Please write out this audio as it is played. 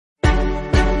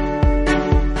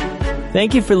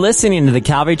Thank you for listening to the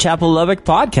Calvary Chapel Lubbock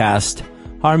podcast.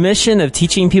 Our mission of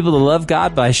teaching people to love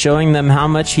God by showing them how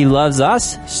much He loves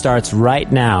us starts right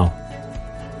now.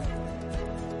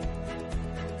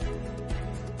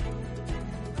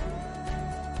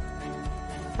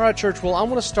 All right, church, well, I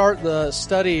want to start the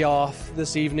study off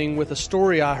this evening with a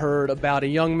story I heard about a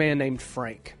young man named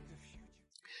Frank.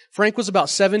 Frank was about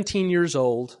 17 years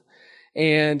old,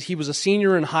 and he was a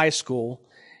senior in high school,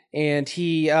 and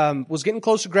he was getting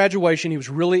close to graduation. He was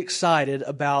really excited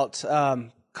about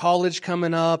college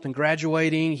coming up and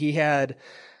graduating. He had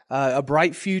a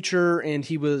bright future, and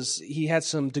he had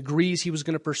some degrees he was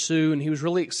going to pursue, and he was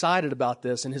really excited about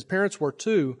this, and his parents were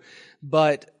too.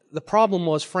 But the problem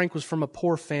was Frank was from a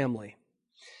poor family,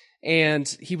 and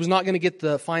he was not going to get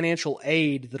the financial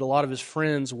aid that a lot of his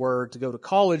friends were to go to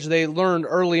college. They learned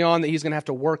early on that he's going to have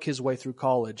to work his way through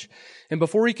college. And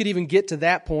before he could even get to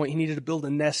that point, he needed to build a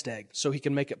nest egg so he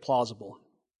could make it plausible.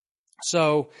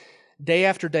 So day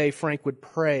after day, Frank would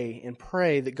pray and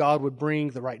pray that God would bring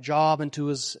the right job into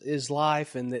his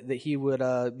life and that he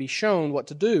would be shown what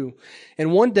to do.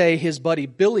 And one day, his buddy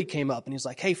Billy came up and he's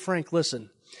like, "Hey, Frank,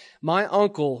 listen, my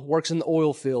uncle works in the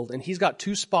oil field and he's got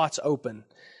 2 spots open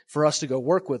for us to go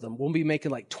work with him. We'll be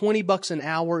making like $20 an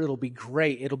hour. It'll be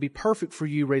great. It'll be perfect for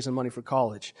you raising money for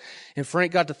college." And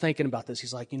Frank got to thinking about this.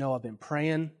 He's like, I've been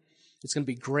praying. It's going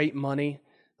to be great money.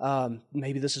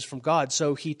 Maybe this is from God.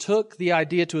 So he took the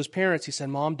idea to his parents. He said,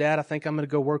 "Mom, Dad, I think I'm going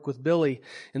to go work with Billy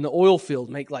in the oil field,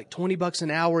 make like $20 an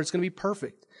hour. It's going to be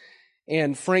perfect."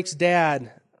 And Frank's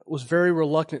dad was very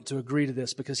reluctant to agree to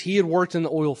this because he had worked in the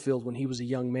oil field when he was a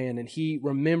young man, and he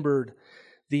remembered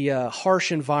the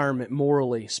harsh environment,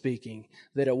 morally speaking,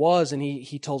 that it was. And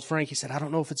he told Frank, he said, "I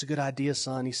don't know if it's a good idea,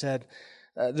 son." He said,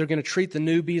 "They're going to treat the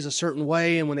newbies a certain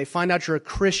way, and when they find out you're a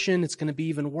Christian, it's going to be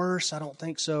even worse. I don't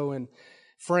think so." And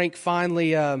Frank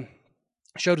finally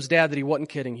showed his dad that he wasn't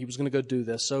kidding. He was going to go do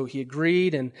this. So he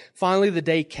agreed, and finally the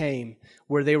day came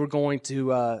where they were going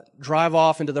to drive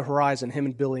off into the horizon, him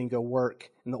and Billy, and go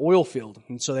work in the oil field.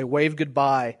 And so they waved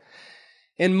goodbye.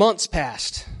 And months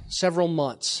passed, several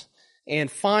months.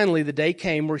 And finally the day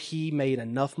came where he made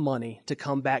enough money to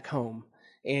come back home.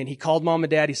 And he called Mom and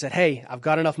Dad. He said, "Hey, I've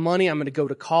got enough money. I'm going to go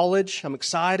to college. I'm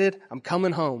excited. I'm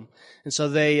coming home." And so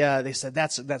they said,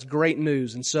 that's great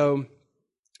news. And so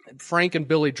Frank and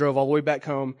Billy drove all the way back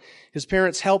home. His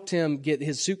parents helped him get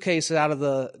his suitcase out of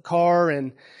the car,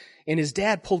 and his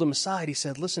dad pulled him aside. He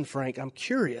said, "Listen, Frank, I'm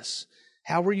curious.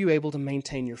 How were you able to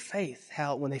maintain your faith?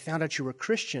 When they found out you were a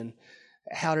Christian,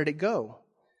 how did it go?"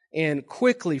 And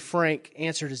quickly, Frank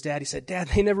answered his dad. He said, "Dad,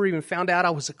 they never even found out I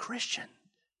was a Christian."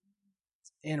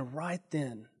 And right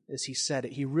then, as he said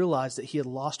it, he realized that he had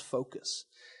lost focus.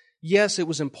 Yes, it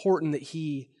was important that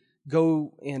he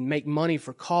go and make money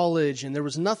for college, and there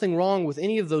was nothing wrong with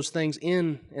any of those things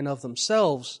in and of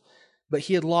themselves, but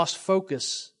he had lost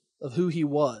focus of who he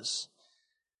was.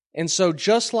 And so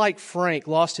just like Frank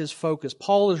lost his focus,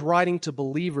 Paul is writing to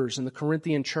believers in the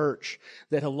Corinthian church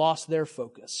that have lost their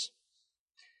focus.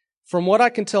 From what I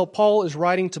can tell, Paul is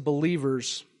writing to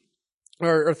believers,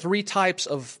 or 3 types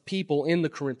of people in the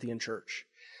Corinthian church: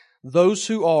 those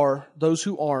who are, those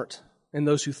who aren't, and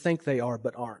those who think they are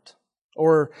but aren't.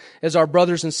 Or, as our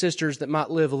brothers and sisters that might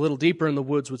live a little deeper in the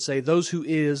woods would say, those who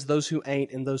is, those who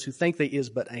ain't, and those who think they is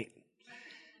but ain't.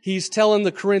 He's telling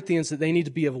the Corinthians that they need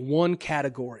to be of one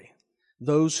category: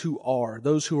 those who are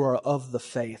of the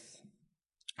faith,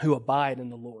 who abide in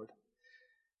the Lord.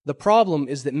 The problem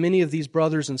is that many of these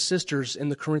brothers and sisters in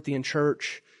the Corinthian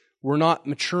church were not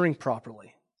maturing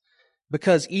properly,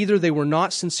 because either they were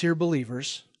not sincere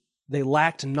believers, they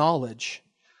lacked knowledge,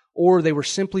 or they were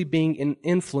simply being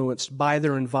influenced by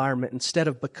their environment instead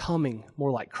of becoming more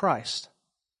like Christ.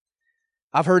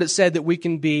 I've heard it said that we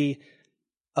can be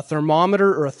a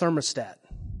thermometer or a thermostat.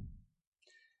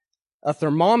 A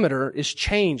thermometer is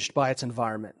changed by its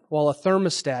environment, while a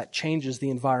thermostat changes the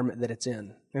environment that it's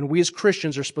in. And we as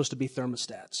Christians are supposed to be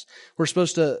thermostats. We're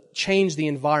supposed to change the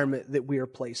environment that we are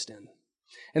placed in.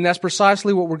 And that's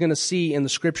precisely what we're going to see in the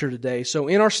Scripture today. So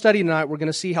in our study tonight, we're going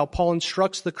to see how Paul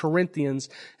instructs the Corinthians,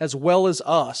 as well as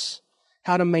us,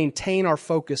 how to maintain our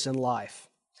focus in life.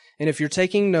 And if you're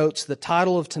taking notes, the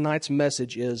title of tonight's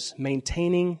message is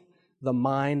Maintaining the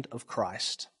Mind of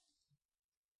Christ.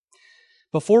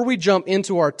 Before we jump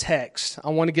into our text, I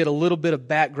want to get a little bit of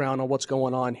background on what's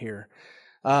going on here.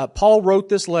 Paul wrote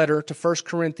this letter to 1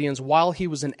 Corinthians while he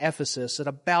was in Ephesus at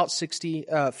about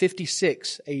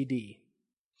 56 A.D.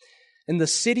 And the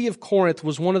city of Corinth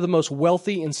was one of the most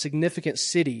wealthy and significant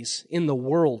cities in the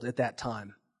world at that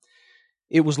time.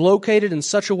 It was located in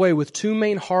such a way with 2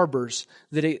 main harbors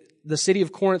that the city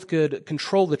of Corinth could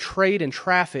control the trade and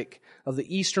traffic of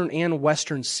the eastern and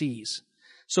western seas.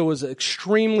 So it was an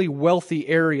extremely wealthy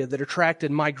area that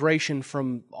attracted migration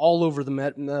from all over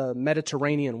the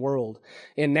Mediterranean world.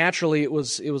 And naturally, it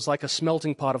was like a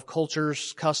smelting pot of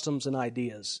cultures, customs, and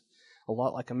ideas. A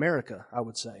lot like America, I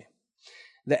would say.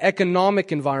 The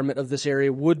economic environment of this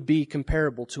area would be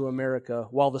comparable to America,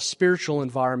 while the spiritual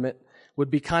environment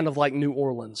would be kind of like New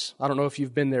Orleans. I don't know if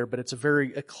you've been there, but it's a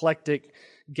very eclectic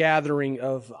gathering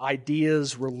of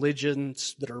ideas,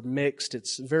 religions that are mixed.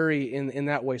 It's very, in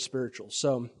that way, spiritual.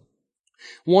 So,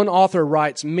 one author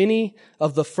writes, many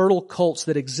of the fertile cults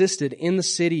that existed in the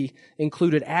city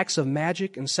included acts of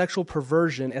magic and sexual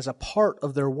perversion as a part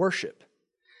of their worship.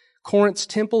 Corinth's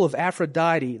temple of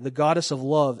Aphrodite, the goddess of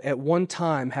love, at one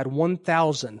time had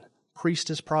 1,000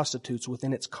 priestess prostitutes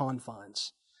within its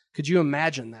confines. Could you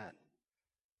imagine that?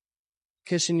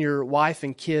 Kissing your wife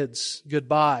and kids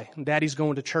goodbye. Daddy's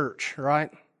going to church, right?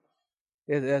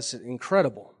 That's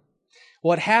incredible.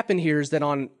 What happened here is that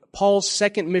on Paul's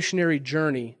second missionary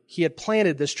journey, he had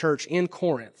planted this church in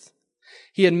Corinth.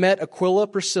 He had met Aquila,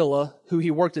 Priscilla, who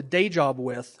he worked a day job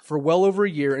with for well over a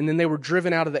year, and then they were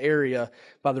driven out of the area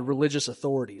by the religious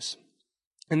authorities.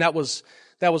 And that was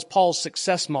Paul's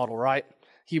success model, right?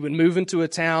 He would move into a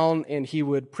town and he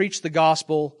would preach the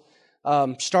gospel,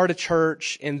 start a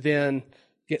church, and then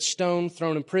get stoned,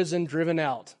 thrown in prison, driven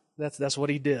out. That's what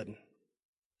he did.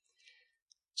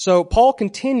 So Paul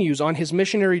continues on his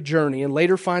missionary journey and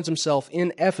later finds himself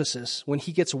in Ephesus when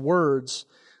he gets words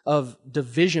of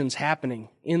divisions happening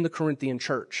in the Corinthian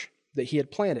church that he had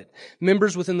planted.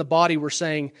 Members within the body were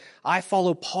saying, I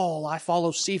follow Paul, I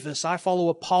follow Cephas, I follow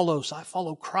Apollos, I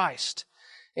follow Christ.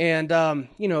 And,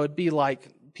 it'd be like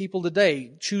people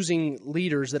today choosing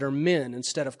leaders that are men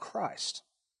instead of Christ.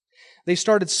 They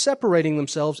started separating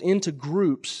themselves into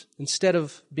groups instead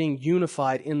of being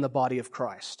unified in the body of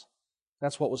Christ.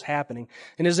 That's what was happening.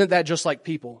 And isn't that just like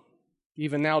people,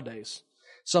 even nowadays?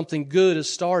 Something good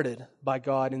is started by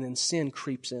God and then sin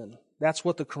creeps in. That's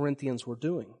what the Corinthians were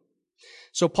doing.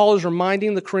 So Paul is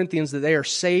reminding the Corinthians that they are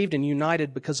saved and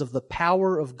united because of the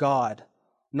power of God,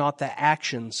 not the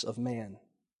actions of man.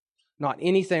 Not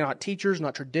anything, not teachers,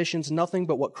 not traditions, nothing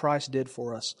but what Christ did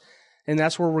for us. And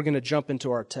that's where we're going to jump into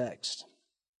our text.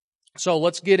 So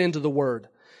let's get into the Word.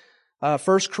 1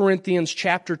 Corinthians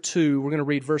chapter 2, we're going to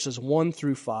read verses 1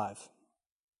 through 5.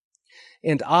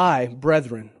 And I,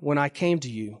 brethren, when I came to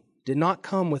you, did not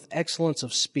come with excellence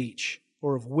of speech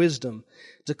or of wisdom,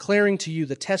 declaring to you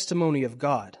the testimony of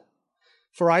God.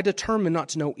 For I determined not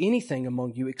to know anything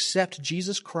among you except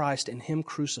Jesus Christ and Him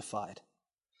crucified.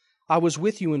 I was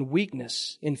with you in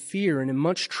weakness, in fear, and in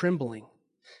much trembling.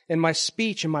 And my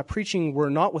speech and my preaching were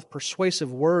not with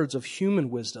persuasive words of human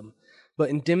wisdom, but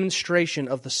in demonstration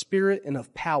of the Spirit and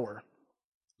of power,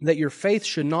 that your faith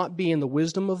should not be in the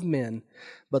wisdom of men,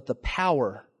 but the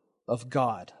power of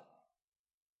God.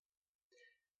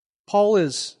 Paul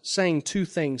is saying two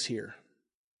things here.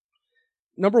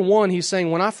 Number one, he's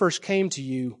saying, when I first came to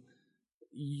you,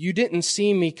 you didn't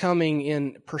see me coming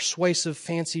in persuasive,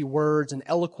 fancy words and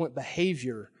eloquent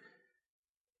behavior.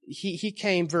 He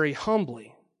came very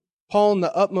humbly. Paul, in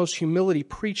the utmost humility,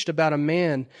 preached about a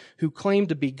man who claimed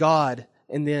to be God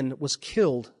and then was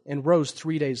killed and rose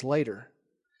 3 days later.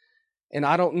 And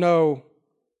I don't know,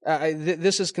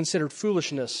 this is considered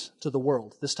foolishness to the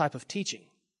world, this type of teaching.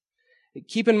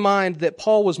 Keep in mind that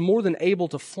Paul was more than able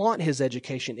to flaunt his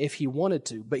education if he wanted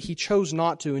to, but he chose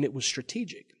not to, and it was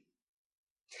strategic.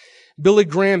 Billy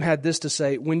Graham had this to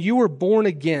say, when you are born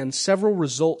again, several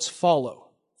results follow.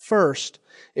 First,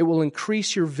 it will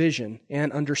increase your vision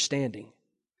and understanding.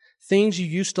 Things you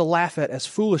used to laugh at as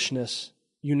foolishness,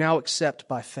 you now accept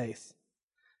by faith.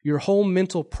 Your whole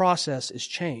mental process is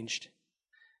changed.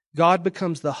 God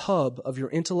becomes the hub of your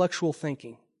intellectual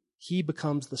thinking. He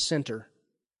becomes the center.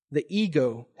 The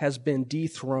ego has been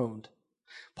dethroned.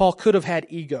 Paul could have had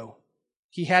ego.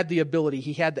 He had the ability,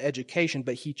 he had the education,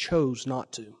 but he chose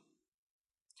not to.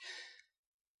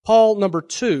 Paul, number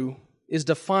 2, is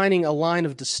defining a line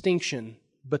of distinction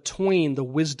between the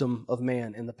wisdom of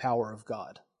man and the power of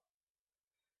God.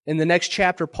 In the next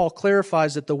chapter, Paul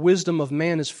clarifies that the wisdom of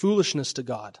man is foolishness to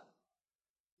God.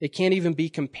 It can't even be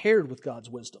compared with God's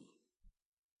wisdom.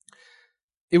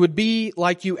 It would be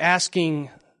like you asking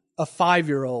a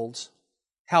 5-year-old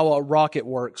how a rocket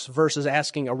works versus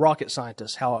asking a rocket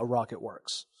scientist how a rocket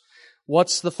works.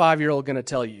 What's the 5-year-old going to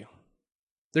tell you?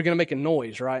 They're going to make a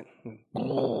noise, right?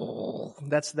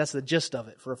 That's the gist of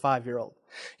it for a 5-year-old.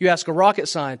 You ask a rocket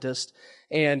scientist,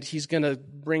 and he's going to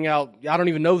bring out, I don't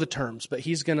even know the terms, but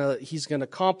he's going to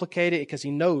complicate it because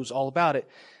he knows all about it.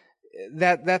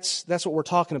 That's what we're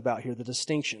talking about here, the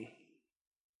distinction.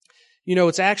 You know,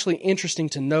 it's actually interesting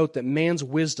to note that man's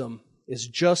wisdom is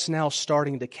just now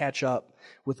starting to catch up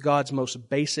with God's most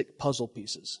basic puzzle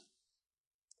pieces.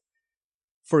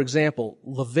 For example,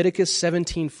 Leviticus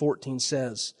 17:14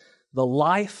 says, "The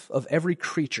life of every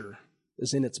creature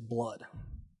is in its blood."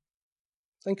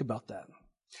 Think about that.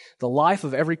 The life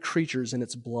of every creature is in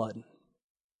its blood.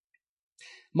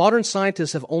 Modern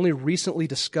scientists have only recently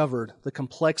discovered the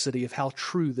complexity of how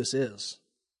true this is.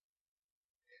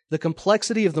 The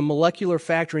complexity of the molecular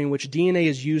factory in which DNA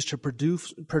is used to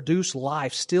produce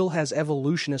life still has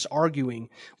evolutionists arguing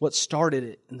what started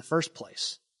it in the first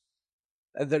place.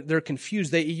 They're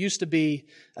confused. It used to be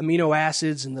amino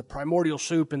acids and the primordial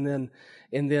soup, and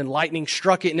then lightning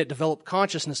struck it and it developed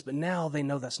consciousness, but now they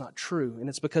know that's not true. And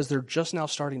it's because they're just now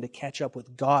starting to catch up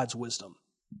with God's wisdom.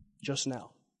 Just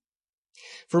now.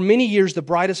 For many years, the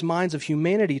brightest minds of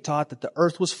humanity taught that the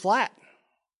earth was flat.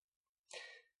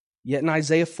 Yet in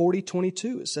Isaiah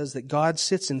 40:22, it says that God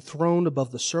sits enthroned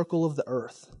above the circle of the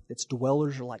earth. Its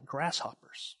dwellers are like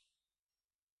grasshoppers.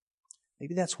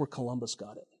 Maybe that's where Columbus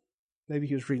got it. Maybe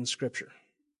he was reading Scripture.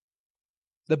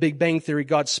 The Big Bang Theory,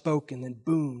 God spoke, and then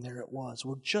boom, there it was.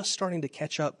 We're just starting to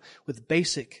catch up with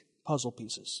basic puzzle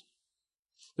pieces.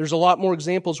 There's a lot more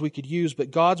examples we could use,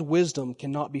 but God's wisdom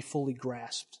cannot be fully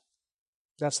grasped.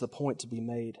 That's the point to be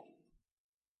made.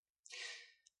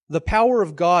 The power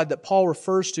of God that Paul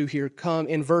refers to here come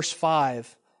in verse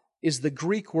 5 is the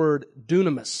Greek word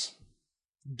dunamis.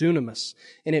 Dunamis.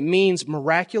 And it means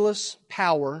miraculous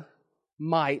power,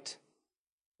 might,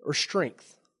 or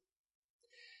strength.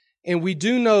 And we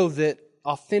do know that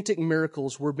authentic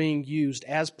miracles were being used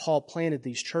as Paul planted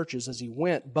these churches as he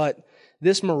went, but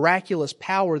this miraculous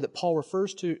power that Paul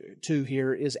refers to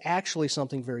here is actually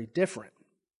something very different.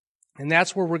 And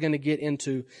that's where we're going to get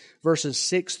into verses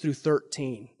 6 through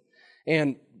 13.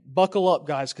 And buckle up,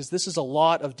 guys, because this is a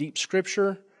lot of deep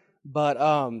scripture, but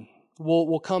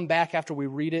we'll come back after we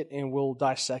read it and we'll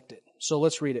dissect it. So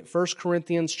let's read it. 1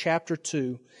 Corinthians chapter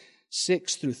 2,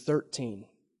 6 through 13.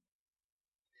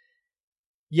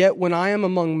 Yet when I am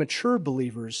among mature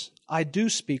believers, I do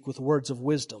speak with words of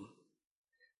wisdom,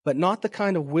 but not the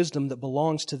kind of wisdom that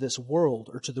belongs to this world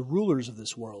or to the rulers of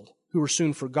this world, who are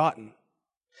soon forgotten.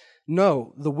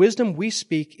 No, the wisdom we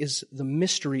speak is the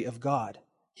mystery of God,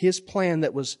 His plan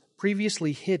that was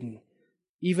previously hidden,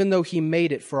 even though He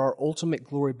made it for our ultimate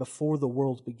glory before the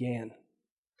world began.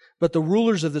 But the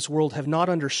rulers of this world have not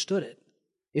understood it.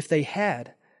 If they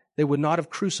had, they would not have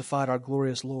crucified our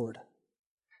glorious Lord.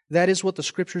 That is what the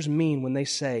Scriptures mean when they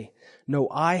say, "No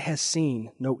eye has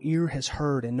seen, no ear has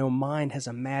heard, and no mind has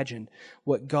imagined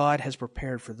what God has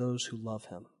prepared for those who love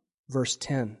Him." Verse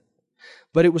 10.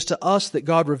 But it was to us that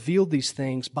God revealed these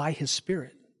things by His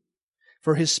Spirit.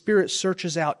 For His Spirit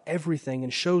searches out everything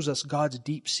and shows us God's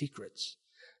deep secrets.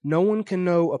 No one can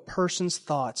know a person's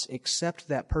thoughts except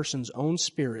that person's own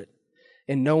spirit,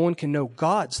 and no one can know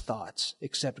God's thoughts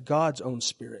except God's own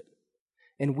Spirit.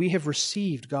 And we have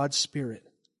received God's Spirit,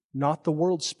 not the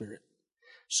world's spirit,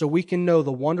 so we can know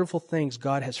the wonderful things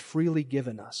God has freely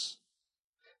given us.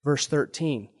 Verse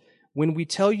 13, when we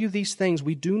tell you these things,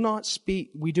 we do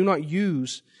not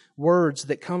use words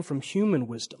that come from human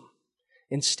wisdom.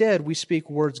 Instead, we speak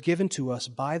words given to us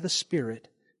by the Spirit,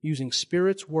 using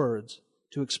Spirit's words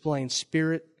to explain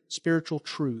spiritual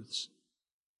truths.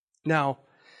 Now,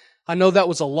 I know that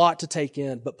was a lot to take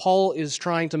in, but Paul is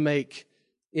trying to make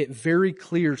it very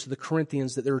clear to the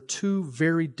Corinthians that there are two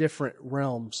very different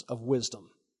realms of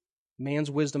wisdom. Man's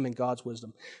wisdom and God's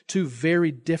wisdom. Two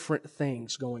very different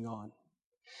things going on.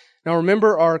 Now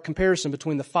remember our comparison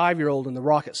between the 5-year-old and the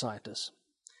rocket scientist.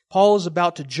 Paul is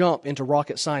about to jump into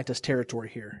rocket scientist territory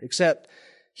here, except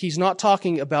he's not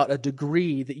talking about a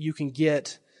degree that you can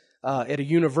get at a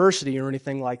university or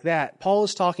anything like that. Paul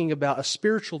is talking about a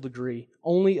spiritual degree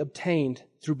only obtained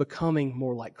through becoming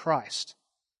more like Christ.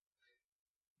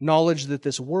 Knowledge that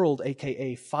this world,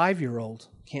 aka 5-year-old,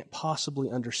 can't possibly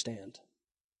understand.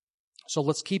 So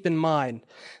let's keep in mind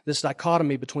this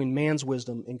dichotomy between man's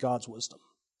wisdom and God's wisdom.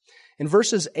 In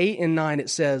verses 8 and 9 it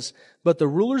says, but the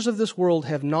rulers of this world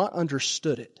have not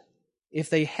understood it. If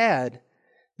they had,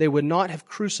 they would not have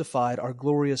crucified our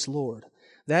glorious Lord.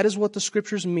 That is what the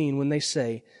Scriptures mean when they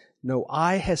say, no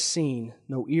eye has seen,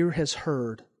 no ear has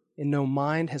heard, and no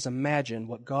mind has imagined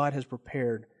what God has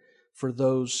prepared for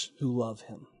those who love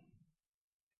Him.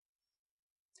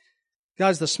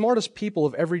 Guys, the smartest people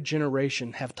of every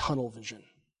generation have tunnel vision.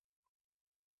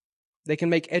 They can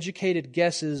make educated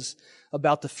guesses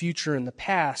about the future and the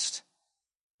past,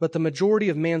 but the majority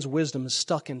of man's wisdom is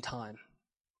stuck in time.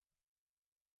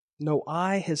 No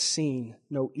eye has seen,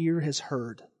 no ear has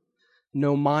heard,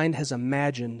 no mind has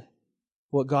imagined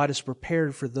what God has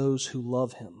prepared for those who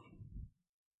love Him.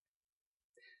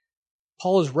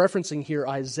 Paul is referencing here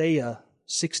Isaiah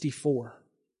 64.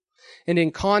 And in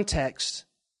context,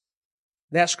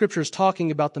 that scripture is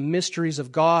talking about the mysteries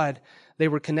of God they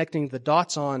were connecting the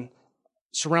dots on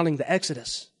surrounding the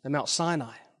Exodus at Mount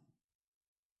Sinai.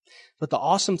 But the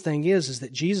awesome thing is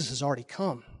that Jesus has already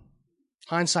come.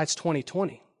 Hindsight's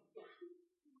 20/20.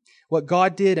 What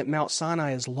God did at Mount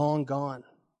Sinai is long gone.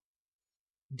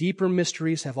 Deeper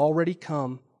mysteries have already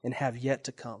come and have yet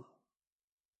to come.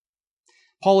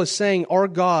 Paul is saying our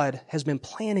God has been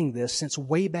planning this since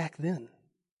way back then.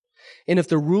 And if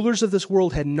the rulers of this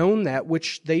world had known that,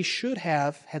 which they should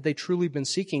have had they truly been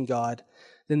seeking God,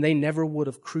 then they never would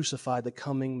have crucified the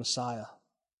coming Messiah.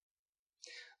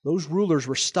 Those rulers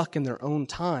were stuck in their own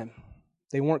time.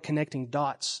 They weren't connecting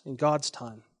dots in God's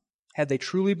time. Had they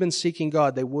truly been seeking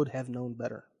God, they would have known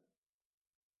better.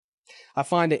 I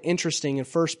find it interesting in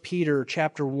 1 Peter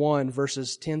chapter 1,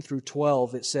 verses 10 through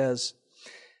 12, it says,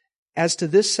 "As to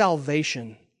this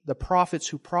salvation, the prophets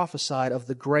who prophesied of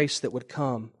the grace that would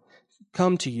come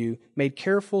to you made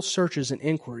careful searches and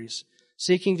inquiries,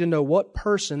 seeking to know what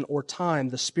person or time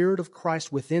the Spirit of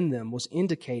Christ within them was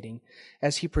indicating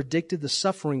as He predicted the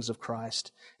sufferings of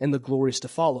Christ and the glories to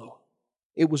follow.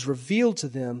 It was revealed to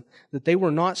them that they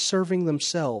were not serving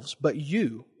themselves, but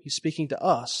you," He's speaking to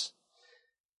us,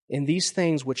 "in these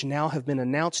things which now have been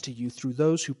announced to you through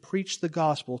those who preach the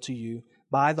gospel to you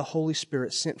by the Holy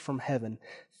Spirit sent from heaven,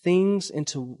 things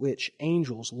into which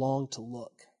angels long to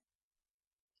look."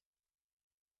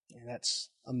 And that's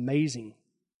amazing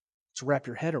to wrap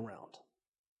your head around.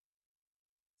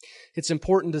 It's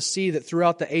important to see that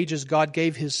throughout the ages, God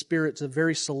gave His Spirit to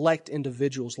very select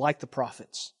individuals like the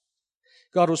prophets.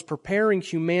 God was preparing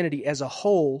humanity as a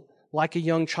whole like a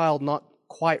young child not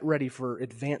quite ready for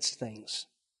advanced things.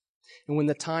 And when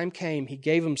the time came, He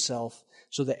gave Himself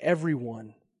so that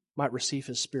everyone might receive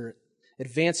His Spirit,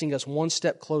 advancing us one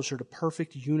step closer to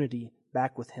perfect unity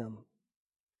back with Him.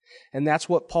 And that's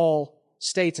what Paul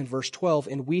states in verse 12,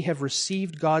 "And we have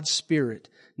received God's Spirit,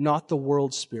 not the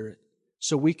world's spirit,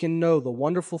 so we can know the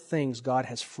wonderful things God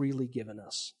has freely given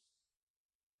us."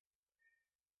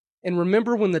 And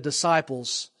remember when the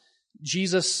disciples,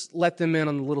 Jesus let them in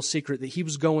on the little secret that He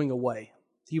was going away.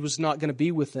 He was not going to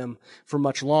be with them for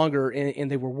much longer,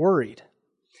 and they were worried.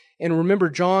 And remember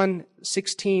John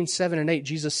 16, 7 and 8,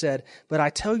 Jesus said, "But I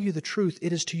tell you the truth,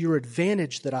 it is to your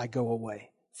advantage that I go away.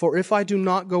 For if I do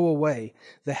not go away,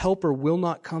 the Helper will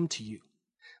not come to you.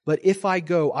 But if I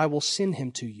go, I will send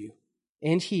Him to you.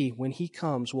 And He, when He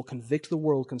comes, will convict the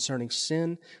world concerning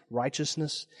sin,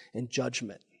 righteousness, and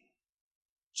judgment."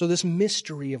 So this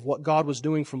mystery of what God was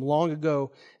doing from long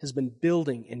ago has been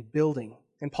building and building.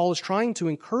 And Paul is trying to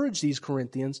encourage these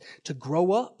Corinthians to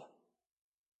grow up.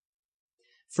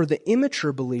 For the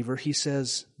immature believer, he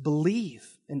says,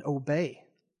 believe and obey.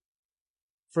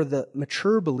 For the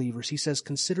mature believers, he says,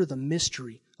 consider the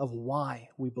mystery of why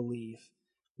we believe,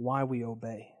 why we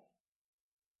obey.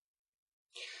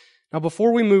 Now,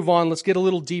 before we move on, let's get a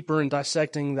little deeper in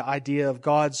dissecting the idea of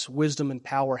God's wisdom and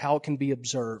power, how it can be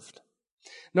observed.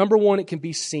 Number one, it can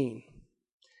be seen.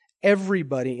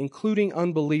 Everybody, including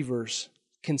unbelievers,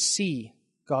 can see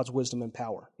God's wisdom and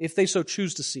power, if they so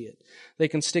choose to see it. They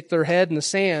can stick their head in the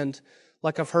sand,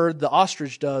 like I've heard the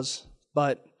ostrich does,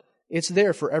 but it's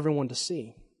there for everyone to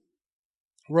see.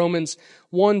 Romans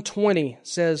 1:20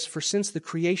 says, "For since the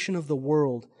creation of the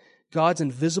world, God's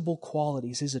invisible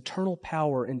qualities, His eternal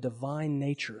power and divine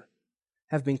nature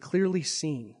have been clearly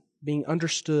seen, being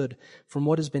understood from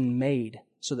what has been made,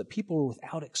 so that people are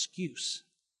without excuse."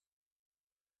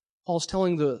 Paul's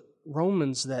telling the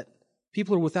Romans that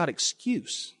people are without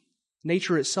excuse.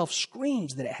 Nature itself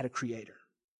screams that it had a creator.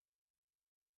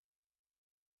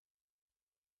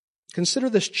 Consider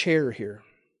this chair here.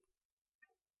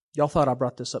 Y'all thought I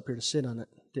brought this up here to sit on it,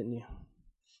 didn't you?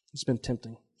 It's been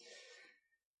tempting.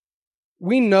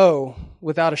 We know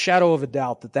without a shadow of a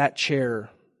doubt that that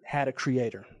chair had a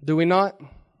creator. Do we not?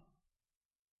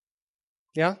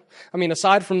 Yeah? I mean,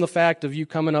 aside from the fact of you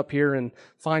coming up here and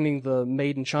finding the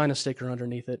Made in China sticker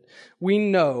underneath it, we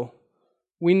know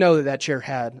that that chair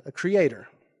had a creator.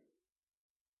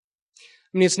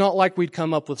 I mean, it's not like we'd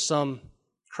come up with some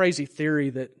crazy theory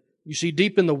that you see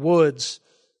deep in the woods,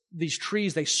 these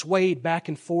trees, they swayed back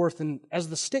and forth, and as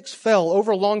the sticks fell,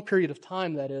 over a long period of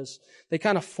time, that is, they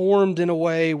kind of formed in a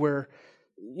way where,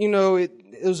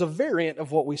 it was a variant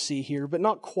of what we see here, but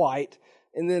not quite.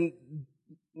 And then,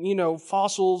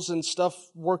 fossils and stuff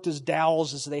worked as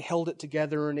dowels as they held it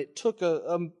together, and it took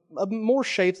a more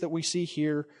shape that we see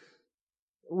here.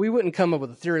 We wouldn't come up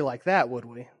with a theory like that, would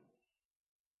we?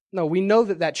 No, we know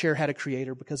that that chair had a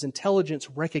creator because intelligence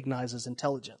recognizes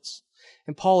intelligence.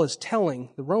 And Paul is telling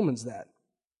the Romans that.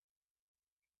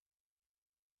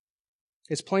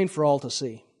 It's plain for all to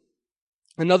see.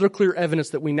 Another clear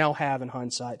evidence that we now have in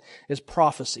hindsight is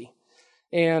prophecy.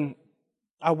 And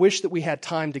I wish that we had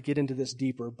time to get into this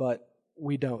deeper, but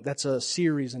we don't. That's a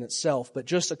series in itself. But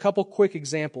just a couple quick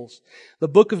examples. The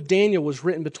book of Daniel was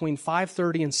written between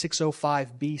 530 and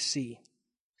 605 BC.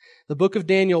 The book of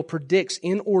Daniel predicts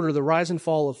in order the rise and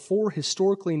fall of 4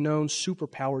 historically known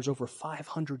superpowers over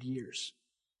 500 years.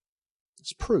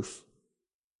 It's proof.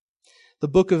 The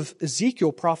book of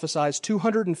Ezekiel prophesies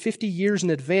 250 years in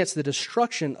advance the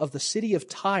destruction of the city of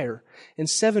Tyre and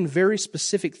 7 very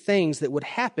specific things that would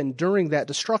happen during that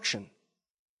destruction.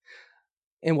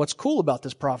 And what's cool about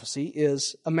this prophecy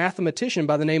is a mathematician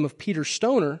by the name of Peter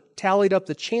Stoner tallied up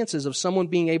the chances of someone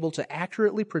being able to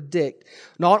accurately predict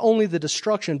not only the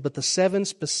destruction, but the 7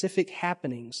 specific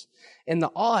happenings. And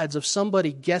the odds of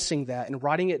somebody guessing that and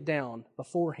writing it down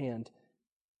beforehand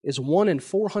is 1 in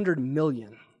 400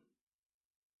 million.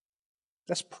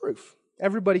 That's proof.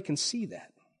 Everybody can see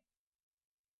that.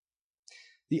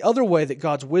 The other way that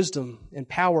God's wisdom and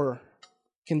power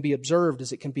can be observed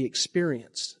is it can be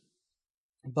experienced.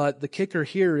 But the kicker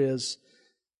here is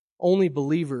only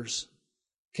believers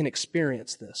can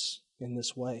experience this in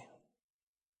this way.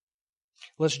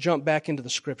 Let's jump back into the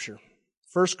Scripture.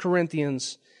 1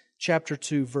 Corinthians chapter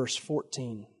 2, verse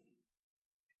 14.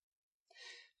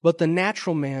 But the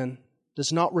natural man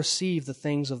does not receive the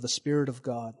things of the Spirit of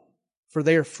God, for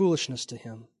they are foolishness to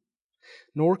him,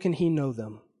 nor can he know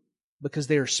them, because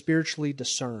they are spiritually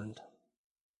discerned.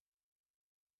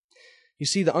 You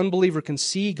see, the unbeliever can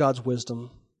see God's wisdom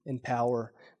and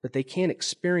power, but they can't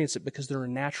experience it because they're a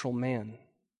natural man.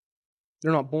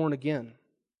 They're not born again.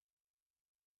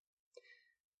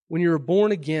 When you're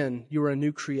born again, you're a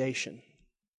new creation.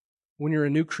 When you're a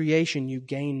new creation, you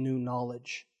gain new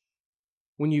knowledge.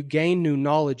 When you gain new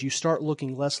knowledge, you start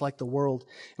looking less like the world.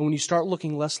 And when you start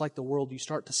looking less like the world, you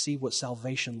start to see what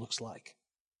salvation looks like.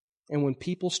 And when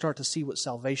people start to see what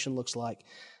salvation looks like,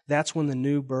 that's when the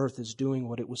new birth is doing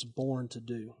what it was born to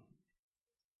do.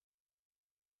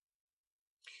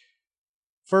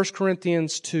 1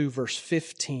 Corinthians 2, verse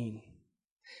 15.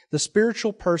 The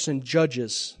spiritual person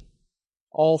judges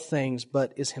all things,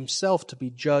 but is himself to be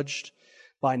judged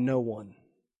by no one.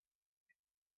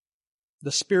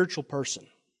 The spiritual person.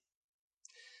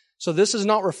 So this is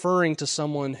not referring to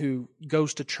someone who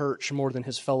goes to church more than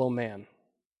his fellow man,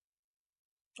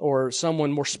 or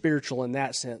someone more spiritual in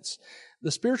that sense.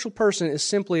 The spiritual person is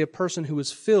simply a person who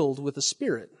is filled with the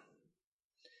Spirit.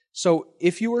 So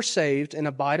if you are saved and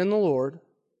abide in the Lord,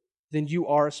 then you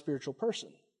are a spiritual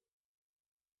person.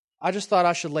 I just thought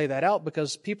I should lay that out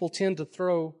because people tend to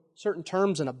throw certain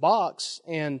terms in a box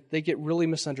and they get really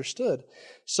misunderstood.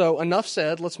 So enough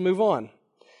said, let's move on.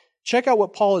 Check out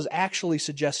what Paul is actually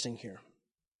suggesting here.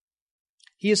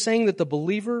 He is saying that the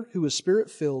believer who is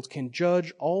Spirit-filled can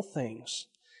judge all things,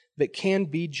 but can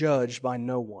be judged by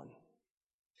no one.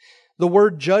 The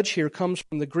word judge here comes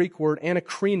from the Greek word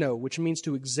anakrino, which means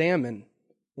to examine,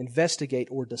 investigate,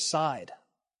 or decide.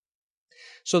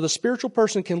 So the spiritual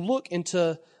person can look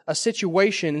into a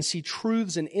situation and see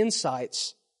truths and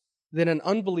insights that an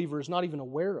unbeliever is not even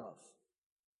aware of.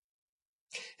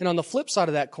 And on the flip side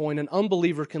of that coin, an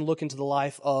unbeliever can look into the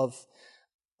life of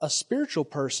a spiritual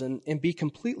person and be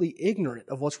completely ignorant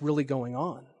of what's really going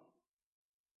on.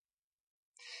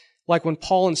 Like when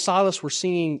Paul and Silas were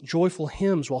singing joyful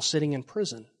hymns while sitting in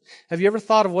prison. Have you ever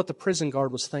thought of what the prison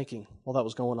guard was thinking while that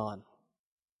was going on?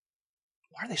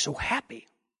 Why are they so happy?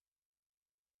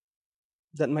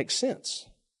 Doesn't make sense.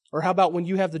 Or how about when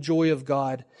you have the joy of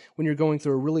God when you're going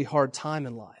through a really hard time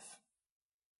in life?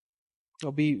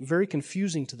 It'll be very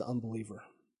confusing to the unbeliever.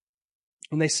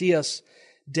 When they see us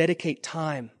dedicate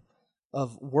time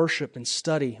of worship and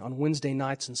study on Wednesday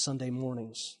nights and Sunday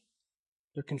mornings,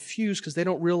 they're confused because they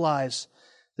don't realize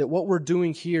that what we're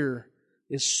doing here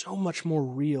is so much more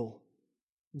real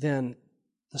than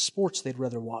the sports they'd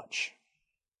rather watch.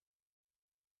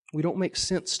 We don't make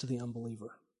sense to the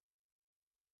unbeliever.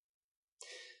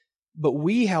 But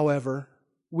we, however,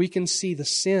 we can see the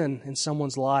sin in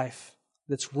someone's life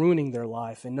that's ruining their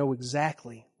life and know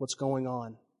exactly what's going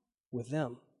on with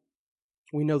them.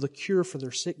 We know the cure for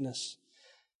their sickness,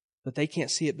 but they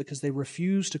can't see it because they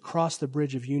refuse to cross the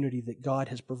bridge of unity that God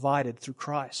has provided through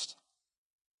Christ.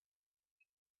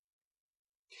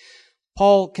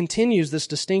 Paul continues this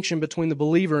distinction between the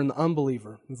believer and the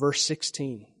unbeliever in verse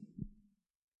 16.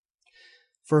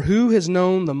 For who has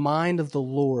known the mind of the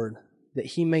Lord that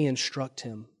he may instruct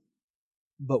him?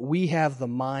 But we have the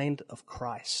mind of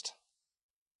Christ.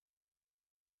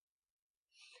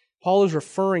 Paul is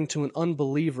referring to an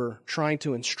unbeliever trying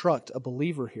to instruct a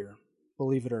believer here,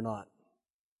 believe it or not.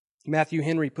 Matthew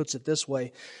Henry puts it this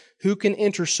way: who can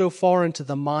enter so far into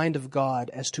the mind of God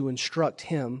as to instruct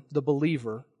him, the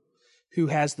believer, who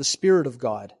has the Spirit of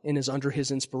God and is under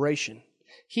His inspiration?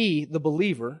 He, the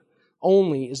believer,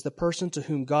 only is the person to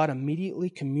whom God immediately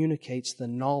communicates the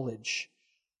knowledge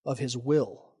of His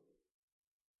will.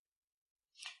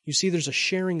 You see, there's a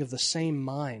sharing of the same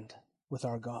mind with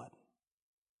our God.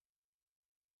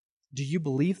 Do you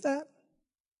believe that?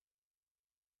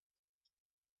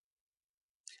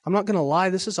 I'm not going to lie,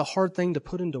 this is a hard thing to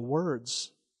put into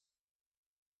words.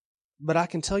 But I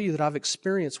can tell you that I've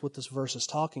experienced what this verse is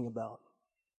talking about.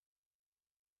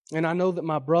 And I know that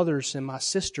my brothers and my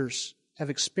sisters have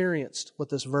experienced what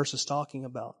this verse is talking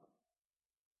about.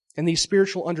 And these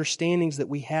spiritual understandings that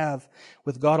we have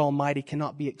with God Almighty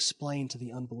cannot be explained to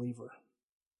the unbeliever.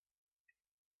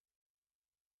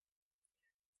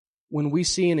 When we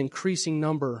see an increasing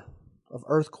number of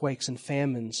earthquakes and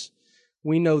famines,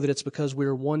 we know that it's because we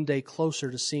are one day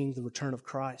closer to seeing the return of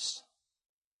Christ.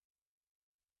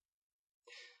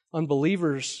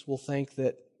 Unbelievers will think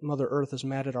that Mother Earth is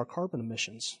mad at our carbon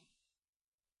emissions.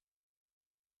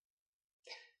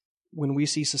 When we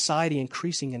see society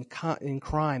increasing in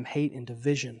crime, hate, and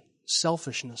division,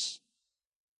 selfishness,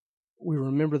 we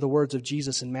remember the words of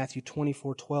Jesus in Matthew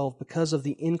 24:12, because of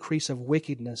the increase of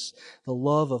wickedness, the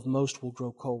love of most will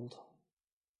grow cold.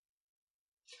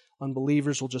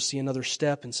 Unbelievers will just see another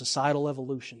step in societal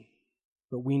evolution,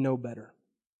 but we know better.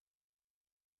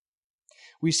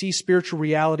 We see spiritual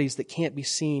realities that can't be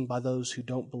seen by those who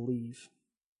don't believe.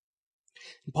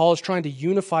 And Paul is trying to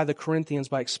unify the Corinthians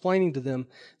by explaining to them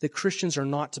that Christians are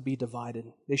not to be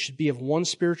divided. They should be of one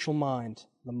spiritual mind,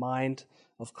 the mind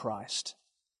of Christ.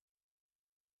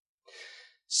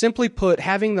 Simply put,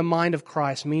 having the mind of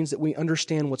Christ means that we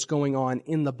understand what's going on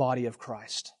in the body of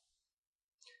Christ.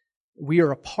 We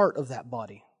are a part of that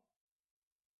body.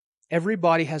 Every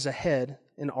body has a head,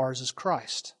 and ours is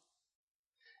Christ.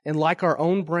 And like our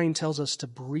own brain tells us to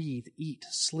breathe, eat,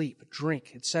 sleep,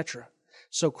 drink, etc.,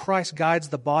 so Christ guides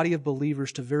the body of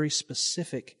believers to very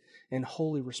specific and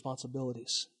holy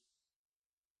responsibilities.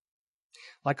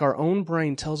 Like our own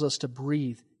brain tells us to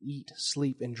breathe, eat,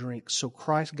 sleep, and drink, so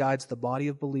Christ guides the body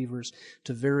of believers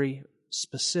to very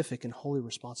specific and holy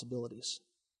responsibilities.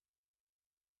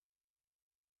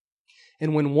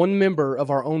 And when one member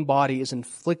of our own body is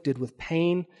inflicted with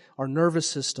pain, our nervous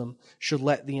system should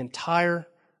let the entire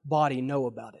body know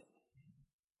about it.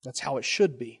 That's how it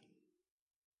should be.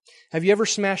 Have you ever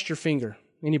smashed your finger?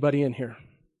 Anybody in here?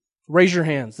 Raise your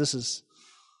hands.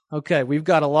 Okay, we've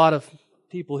got a lot of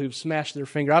people who've smashed their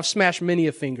finger. I've smashed many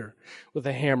a finger with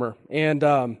a hammer. And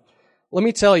let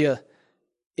me tell you,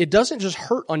 it doesn't just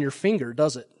hurt on your finger,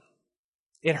 does it?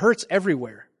 It hurts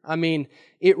everywhere. I mean,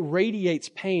 it radiates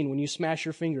pain when you smash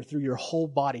your finger through your whole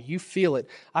body. You feel it.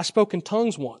 I spoke in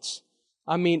tongues once.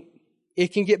 I mean,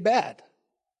 it can get bad.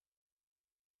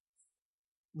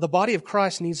 The body of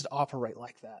Christ needs to operate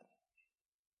like that.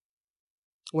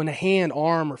 When a hand,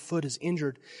 arm, or foot is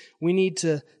injured, we need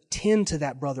to tend to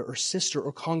that brother or sister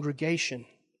or congregation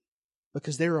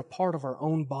because they're a part of our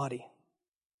own body.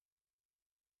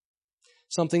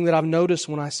 Something that I've noticed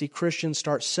when I see Christians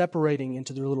start separating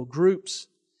into their little groups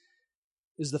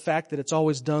is the fact that it's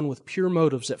always done with pure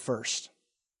motives at first.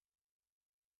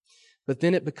 But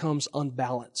then it becomes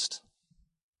unbalanced.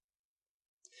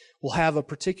 We'll have a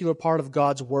particular part of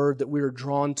God's Word that we are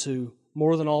drawn to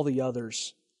more than all the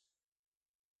others,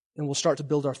 and we'll start to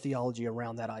build our theology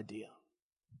around that idea.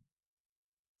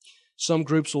 Some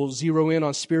groups will zero in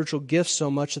on spiritual gifts so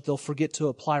much that they'll forget to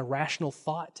apply rational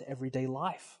thought to everyday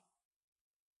life.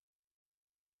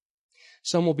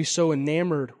 Some will be so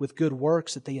enamored with good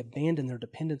works that they abandon their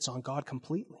dependence on God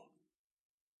completely.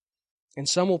 And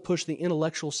some will push the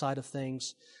intellectual side of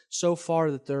things so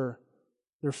far that their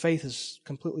faith is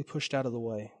completely pushed out of the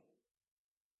way.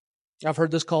 I've heard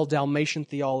this called Dalmatian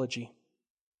theology,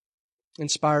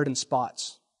 inspired in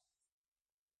spots.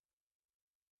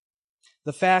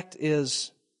 The fact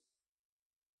is,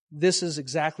 this is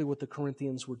exactly what the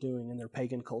Corinthians were doing in their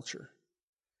pagan culture.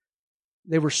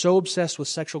 They were so obsessed with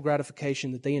sexual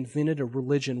gratification that they invented a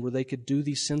religion where they could do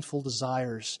these sinful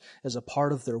desires as a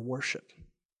part of their worship.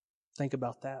 Think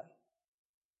about that.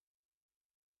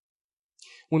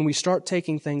 When we start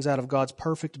taking things out of God's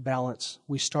perfect balance,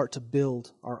 we start to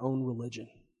build our own religion.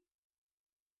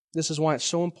 This is why it's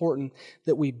so important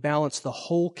that we balance the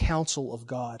whole counsel of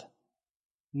God,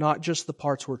 not just the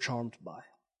parts we're charmed by.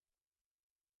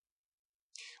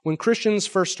 When Christians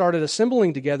first started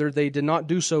assembling together, they did not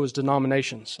do so as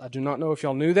denominations. I do not know if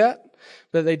y'all knew that,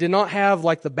 but they did not have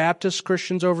like the Baptist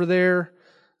Christians over there,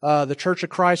 the Church of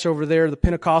Christ over there, the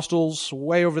Pentecostals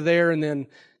way over there, and then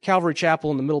Calvary Chapel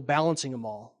in the middle balancing them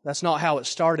all. That's not how it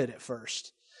started at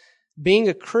first. Being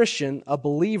a Christian, a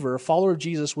believer, a follower of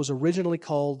Jesus was originally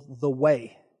called the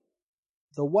Way.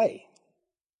 The Way.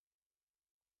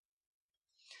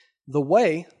 The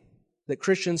way that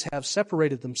Christians have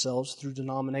separated themselves through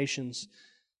denominations,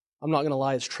 I'm not going to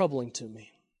lie, is troubling to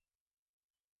me.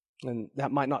 And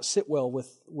that might not sit well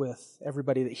with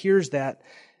everybody that hears that.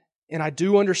 And I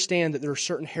do understand that there are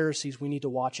certain heresies we need to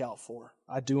watch out for.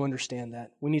 I do understand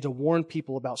that. We need to warn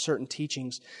people about certain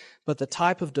teachings. But the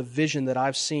type of division that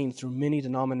I've seen through many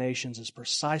denominations is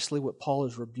precisely what Paul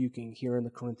is rebuking here in the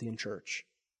Corinthian church.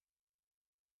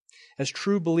 As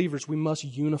true believers, we must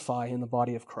unify in the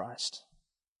body of Christ.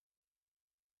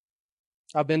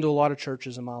 I've been to a lot of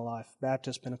churches in my life,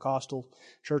 Baptist, Pentecostal,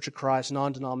 Church of Christ,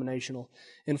 non-denominational.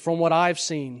 And from what I've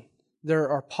seen, there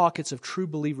are pockets of true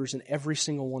believers in every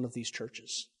single one of these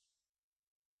churches.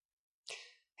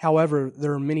 However,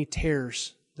 there are many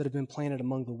tares that have been planted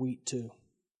among the wheat too.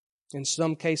 In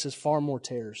some cases, far more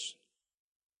tares.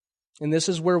 And this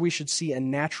is where we should see a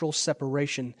natural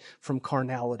separation from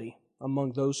carnality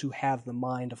among those who have the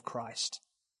mind of Christ.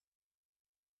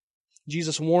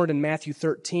 Jesus warned in Matthew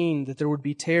 13 that there would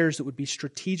be tares that would be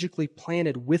strategically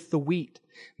planted with the wheat,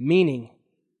 meaning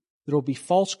there will be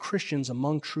false Christians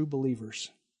among true believers.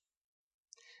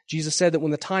 Jesus said that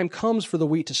when the time comes for the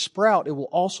wheat to sprout, it will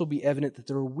also be evident that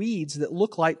there are weeds that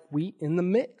look like wheat in the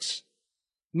mix,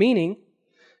 meaning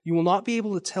you will not be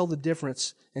able to tell the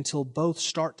difference until both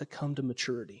start to come to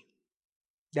maturity.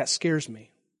 That scares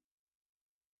me.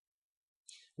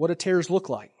 What do tares look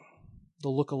like?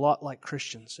 They'll look a lot like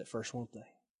Christians at first, won't they?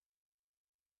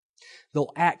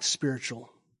 They'll act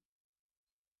spiritual.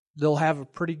 They'll have a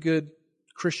pretty good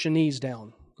Christianese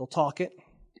down. They'll talk it.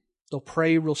 They'll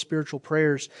pray real spiritual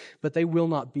prayers, but they will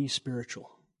not be spiritual.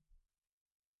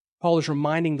 Paul is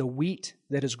reminding the wheat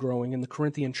that is growing in the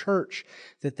Corinthian church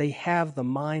that they have the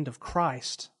mind of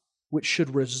Christ, which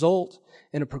should result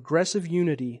in a progressive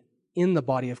unity in the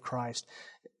body of Christ,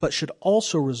 but should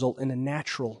also result in a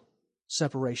natural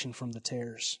separation from the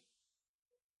tares.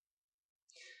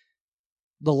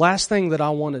 The last thing that I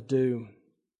want to do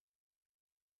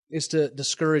is to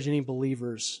discourage any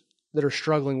believers that are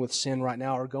struggling with sin right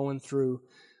now or going through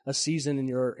a season in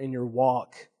your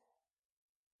walk.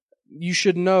 You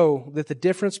should know that the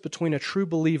difference between a true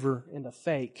believer and a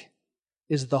fake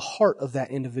is the heart of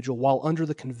that individual while under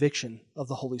the conviction of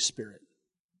the Holy Spirit.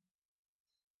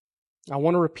 I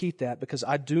want to repeat that because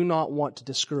I do not want to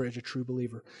discourage a true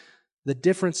believer. The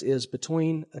difference is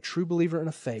between a true believer and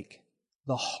a fake,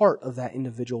 the heart of that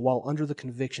individual while under the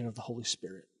conviction of the Holy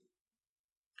Spirit.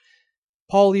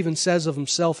 Paul even says of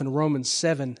himself in Romans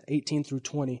 7:18 through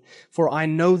 20, "For I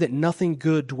know that nothing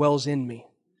good dwells in me,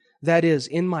 that is,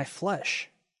 in my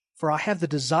flesh. For I have the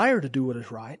desire to do what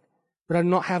is right, but I do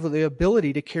not have the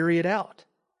ability to carry it out.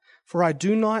 For I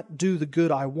do not do the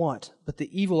good I want, but the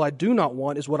evil I do not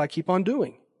want is what I keep on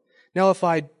doing. Now if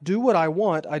I do what I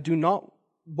want, I do not..."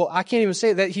 Well, I can't even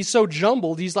say that. He's so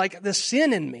jumbled. He's like, this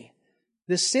sin in me,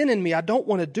 I don't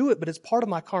want to do it, but it's part of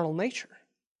my carnal nature.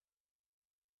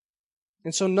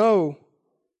 And so know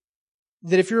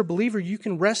that if you're a believer, you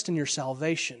can rest in your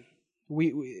salvation.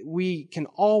 We can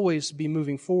always be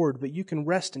moving forward, but you can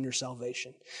rest in your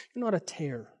salvation. You're not a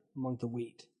tare among the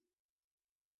wheat.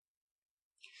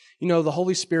 You know, the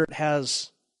Holy Spirit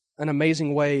has an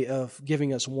amazing way of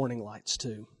giving us warning lights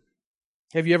too.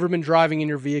 Have you ever been driving in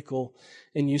your vehicle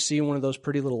and you see one of those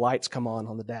pretty little lights come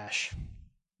on the dash?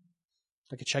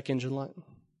 Like a check engine light?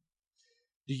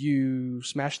 Do you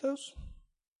smash those?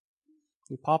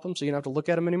 You pop them so you don't have to look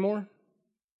at them anymore?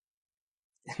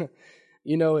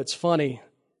 You know, it's funny.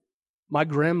 My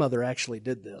grandmother actually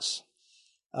did this.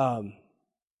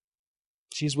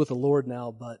 She's with the Lord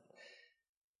now, but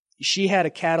she had a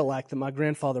Cadillac that my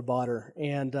grandfather bought her,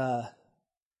 and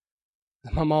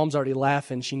my mom's already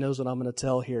laughing. She knows what I'm going to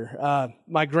tell here.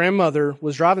 My grandmother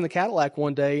was driving the Cadillac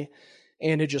one day,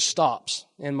 and it just stops.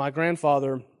 And my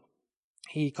grandfather,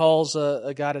 he calls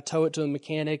a guy to tow it to a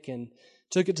mechanic and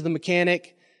took it to the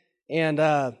mechanic. And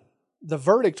the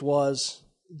verdict was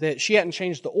that she hadn't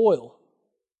changed the oil.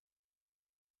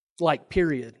 Like,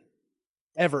 period.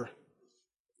 Ever.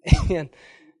 And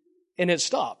it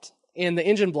stopped. And the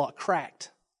engine block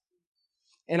cracked.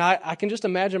 And I can just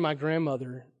imagine my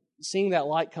grandmother seeing that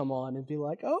light come on and be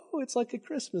like, oh, it's like a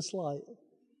Christmas light.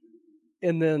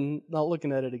 And then not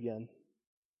looking at it again.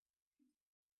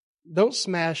 Don't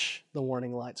smash the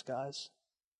warning lights, guys.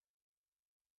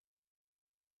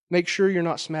 Make sure you're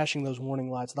not smashing those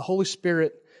warning lights. The Holy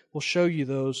Spirit will show you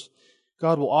those.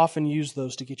 God will often use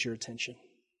those to get your attention.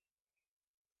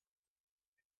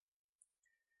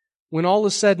 When all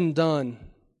is said and done,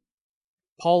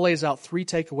 Paul lays out 3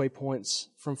 takeaway points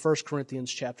from 1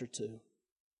 Corinthians chapter 2.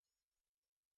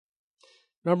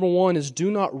 Number 1 is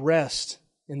do not rest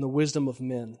in the wisdom of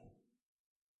men.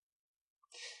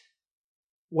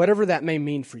 Whatever that may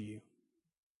mean for you.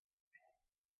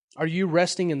 Are you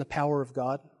resting in the power of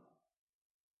God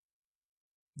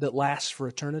that lasts for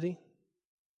eternity?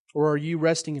 Or are you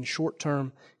resting in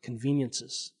short-term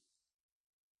conveniences?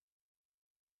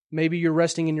 Maybe you're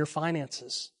resting in your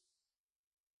finances.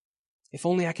 If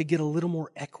only I could get a little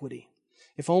more equity.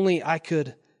 If only I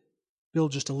could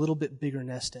build just a little bit bigger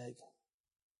nest egg.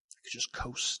 I could just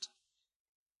coast.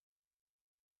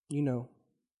 You know,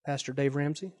 Pastor Dave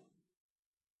Ramsey.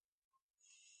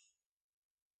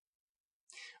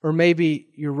 Or maybe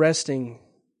you're resting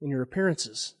in your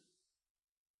appearances.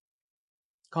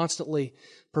 Constantly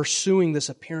pursuing this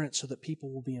appearance so that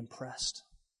people will be impressed.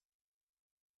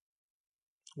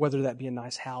 Whether that be a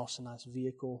nice house, a nice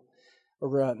vehicle,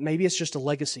 or maybe it's just a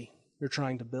legacy you're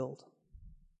trying to build.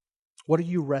 What are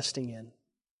you resting in?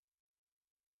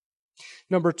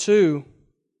 Number 2,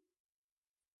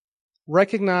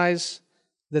 recognize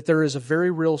that there is a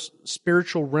very real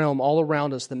spiritual realm all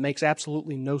around us that makes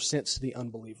absolutely no sense to the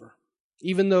unbeliever,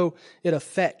 even though it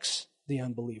affects the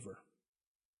unbeliever.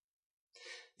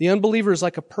 The unbeliever is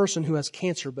like a person who has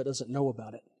cancer but doesn't know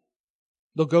about it.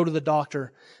 They'll go to the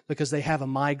doctor because they have a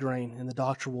migraine, and the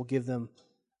doctor will give them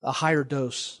a higher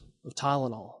dose of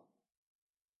Tylenol.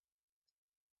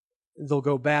 They'll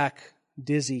go back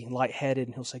dizzy and lightheaded,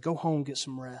 and he'll say, go home, get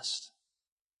some rest.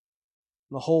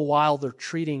 And the whole while they're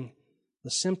treating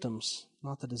the symptoms,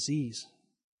 not the disease.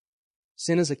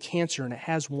 Sin is a cancer, and it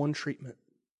has one treatment.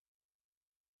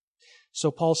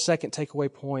 So Paul's second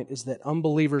takeaway point is that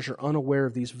unbelievers are unaware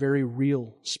of these very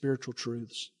real spiritual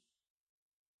truths.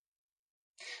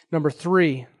 Number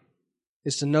 3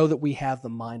 is to know that we have the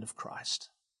mind of Christ.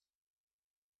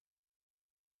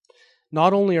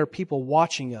 Not only are people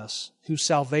watching us whose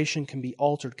salvation can be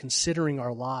altered considering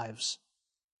our lives,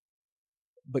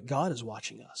 but God is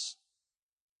watching us.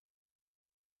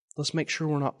 Let's make sure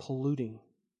we're not polluting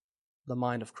the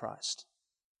mind of Christ.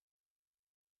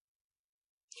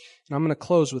 And I'm going to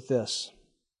close with this.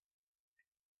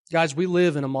 Guys, we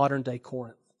live in a modern day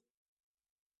Corinth.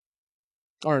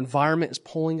 Our environment is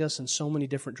pulling us in so many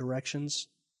different directions.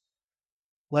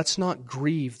 Let's not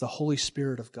grieve the Holy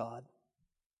Spirit of God.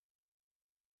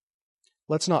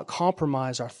 Let's not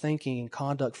compromise our thinking and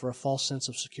conduct for a false sense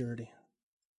of security.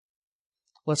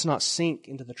 Let's not sink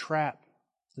into the trap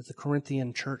that the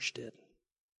Corinthian church did.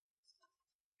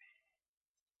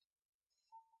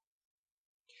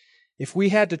 If we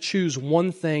had to choose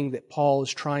one thing that Paul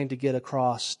is trying to get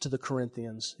across to the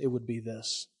Corinthians, it would be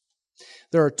this.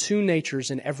 There are 2 natures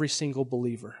in every single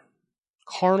believer,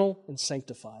 carnal and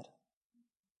sanctified.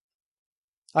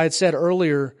 I had said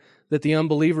earlier that the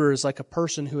unbeliever is like a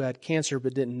person who had cancer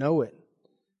but didn't know it.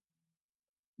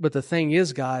 But the thing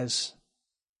is, guys,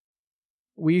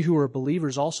 we who are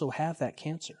believers also have that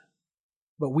cancer,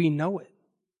 but we know it.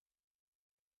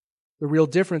 The real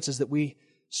difference is that we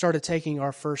started taking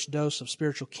our first dose of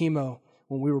spiritual chemo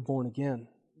when we were born again.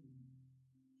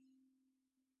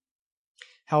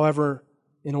 However,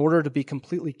 in order to be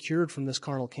completely cured from this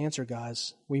carnal cancer,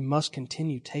 guys, we must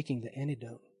continue taking the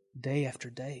antidote day after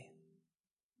day.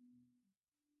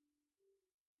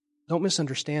 Don't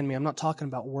misunderstand me. I'm not talking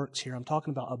about works here. I'm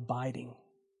talking about abiding.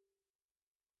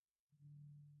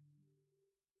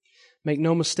 Make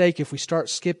no mistake, if we start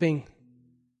skipping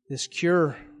this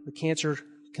cure, the cancer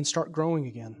can start growing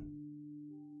again.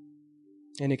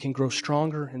 And it can grow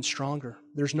stronger and stronger.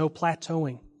 There's no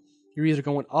plateauing. You're either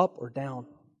going up or down.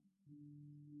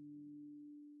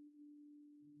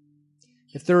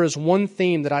 If there is one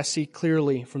theme that I see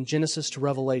clearly from Genesis to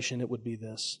Revelation, it would be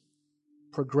this: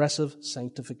 progressive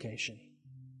sanctification.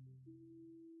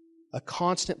 A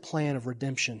constant plan of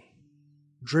redemption,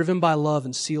 driven by love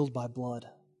and sealed by blood.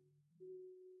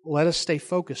 Let us stay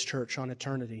focused, church, on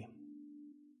eternity.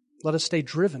 Let us stay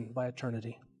driven by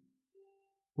eternity,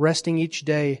 resting each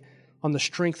day on the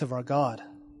strength of our God,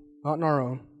 not in our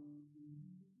own.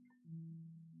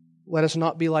 Let us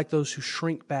not be like those who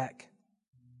shrink back,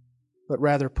 but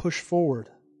rather push forward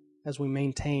as we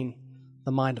maintain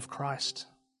the mind of Christ.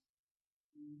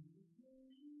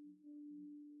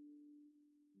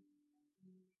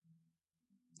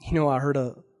 You know, I heard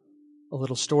a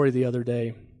little story the other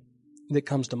day that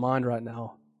comes to mind right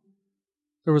now.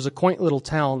 There was a quaint little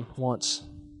town once,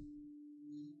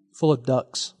 full of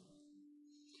ducks.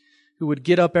 who would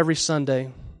get up every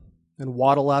Sunday and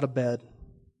waddle out of bed,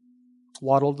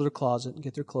 waddle to their closet and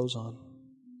get their clothes on,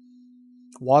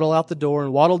 waddle out the door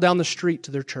and waddle down the street to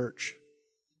their church.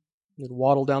 They'd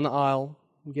waddle down the aisle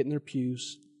and get in their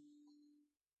pews.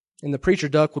 And the preacher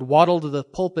duck would waddle to the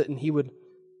pulpit and he would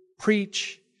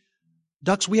preach,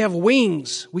 "Ducks, we have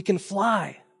wings. We can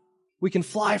fly. We can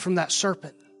fly from that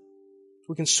serpent.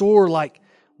 We can soar like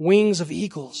wings of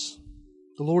eagles.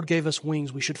 The Lord gave us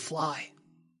wings. We should fly."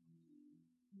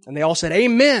 And they all said,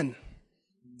 "Amen."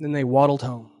 Then they waddled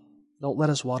home. Don't let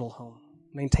us waddle home.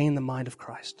 Maintain the mind of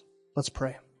Christ. Let's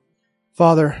pray.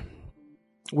 Father,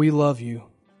 we love you.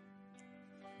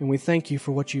 And we thank you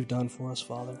for what you've done for us,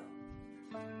 Father.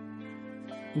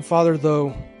 And Father,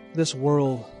 though this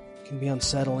world can be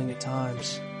unsettling at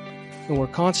times, and we're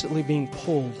constantly being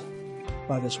pulled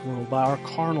by this world, by our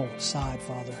carnal side,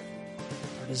 Father,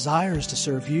 our desire is to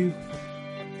serve you.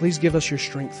 Please give us your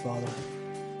strength, Father,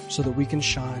 so that we can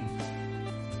shine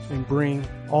and bring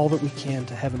all that we can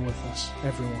to heaven with us,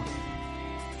 everyone.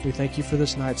 We thank you for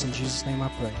this night. It's in Jesus' name I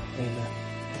pray. Amen.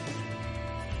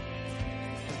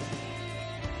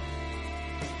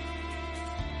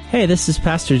 Hey, this is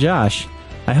Pastor Josh.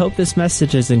 I hope this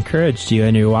message has encouraged you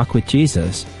in your walk with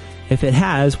Jesus. If it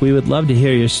has, we would love to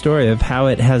hear your story of how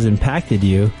it has impacted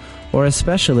you, or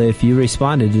especially if you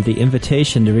responded to the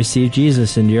invitation to receive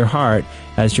Jesus into your heart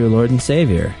as your Lord and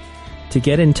Savior. To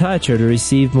get in touch or to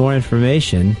receive more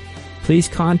information, please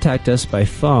contact us by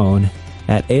phone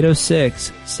at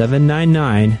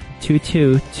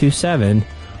 806-799-2227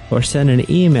 or send an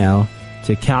email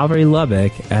to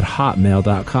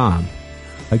calvarylubbock@hotmail.com.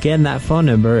 Again, that phone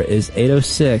number is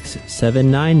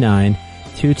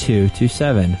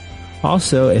 806-799-2227.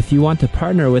 Also, if you want to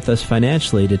partner with us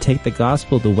financially to take the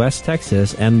gospel to West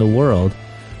Texas and the world,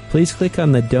 please click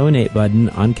on the donate button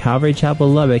on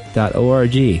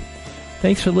calvarychapellubbock.org.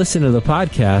 Thanks for listening to the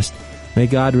podcast. May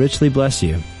God richly bless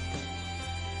you.